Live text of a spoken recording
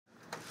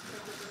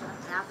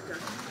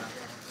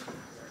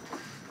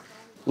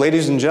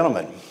Ladies and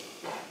gentlemen,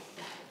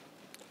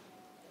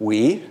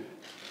 we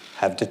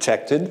have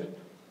detected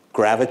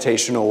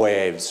gravitational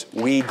waves.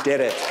 We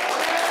did it.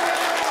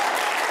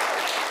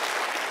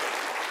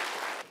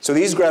 So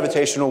these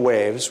gravitational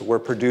waves were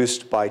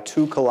produced by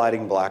two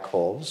colliding black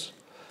holes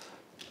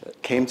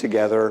that came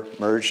together,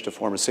 merged to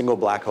form a single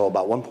black hole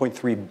about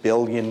 1.3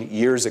 billion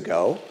years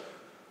ago.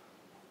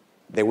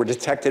 They were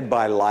detected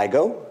by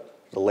LIGO,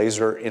 the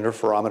Laser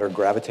Interferometer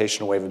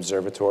Gravitational Wave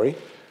Observatory.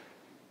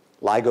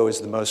 LIGO is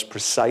the most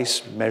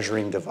precise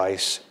measuring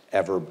device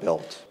ever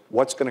built.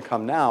 What's going to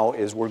come now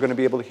is we're going to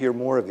be able to hear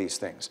more of these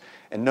things.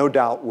 And no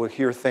doubt we'll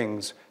hear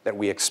things that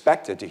we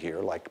expected to hear,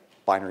 like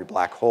binary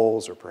black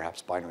holes or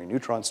perhaps binary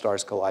neutron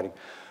stars colliding.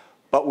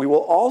 But we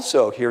will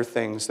also hear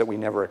things that we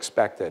never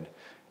expected.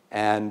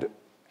 And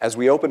as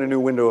we open a new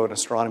window in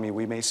astronomy,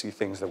 we may see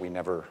things that we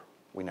never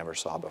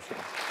saw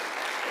before.